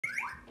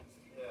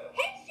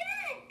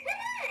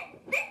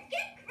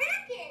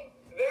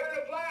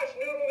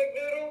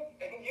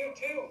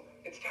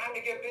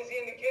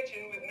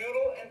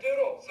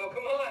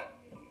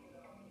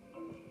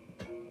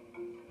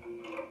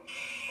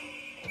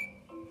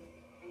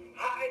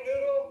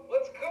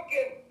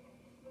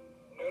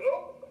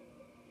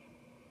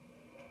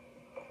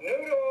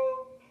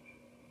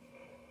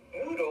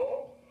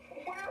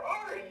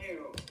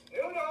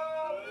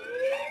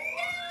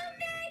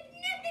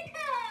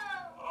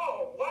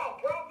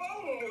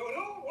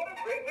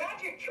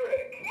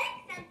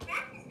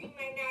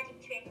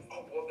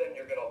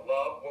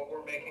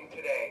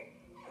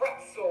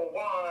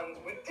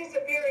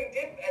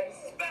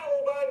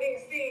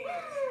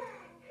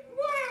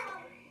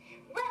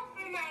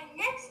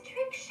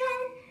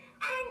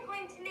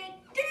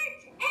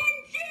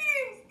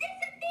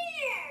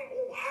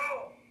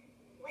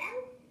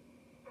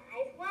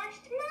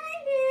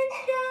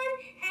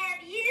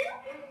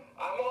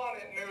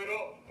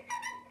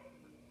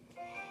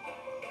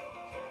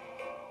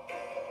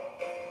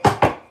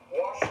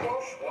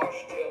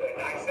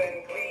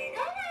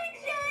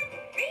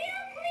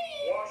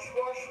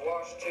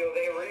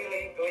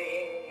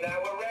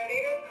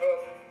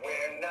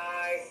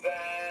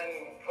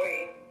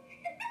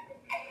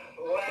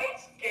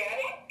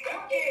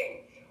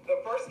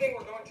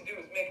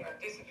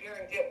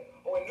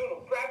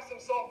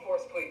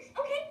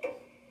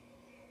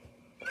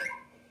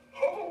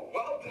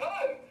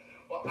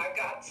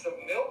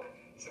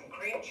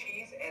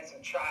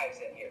chives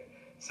in here.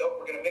 So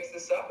we're going to mix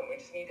this up, and we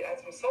just need to add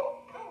some salt.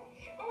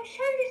 Oh,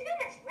 Sean, there's not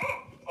much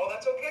left. Oh,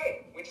 that's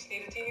okay. We just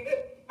need a teeny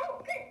bit.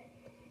 Oh, good.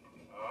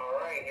 All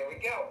right, here we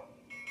go.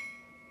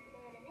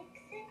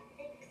 Mix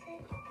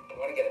it. You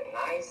want to get it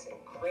nice and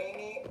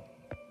creamy.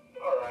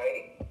 All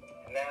righty.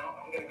 Now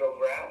I'm going to go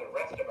grab the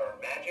rest of our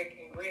magic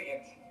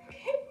ingredients.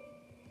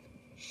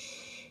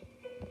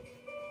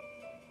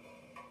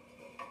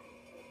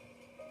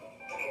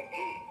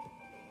 Okay.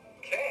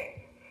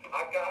 Okay,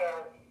 I've got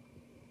our...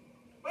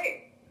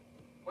 Wait,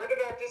 where did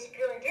our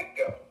disappearing dip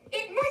go?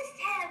 It must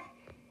have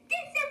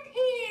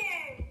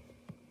disappeared.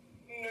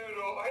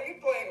 Noodle, are you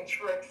playing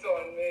tricks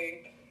on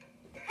me?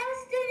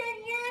 Pasta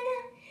manana,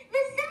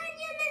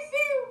 lasagna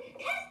mazoo,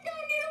 pesto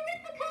noodle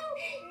ripico,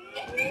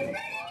 it's in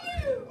front of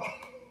you.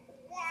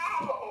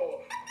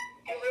 Wow,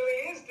 it really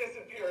is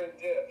disappearing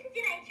dip.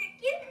 Did I trick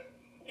you?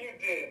 You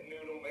did,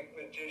 Noodle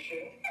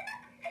McMagician.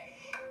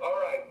 All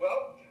right,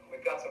 well,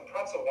 we've got some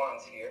pretzel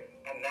wands here.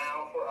 And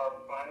now for our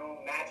final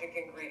magic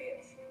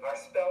ingredients, our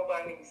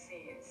spellbinding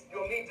seeds.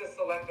 You'll need to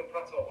select a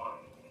pretzel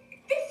wand.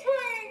 This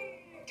one.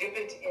 Dip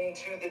it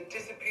into the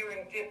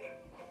disappearing dip.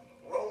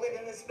 Roll it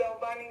in the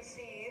spellbinding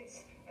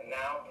seeds. And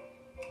now...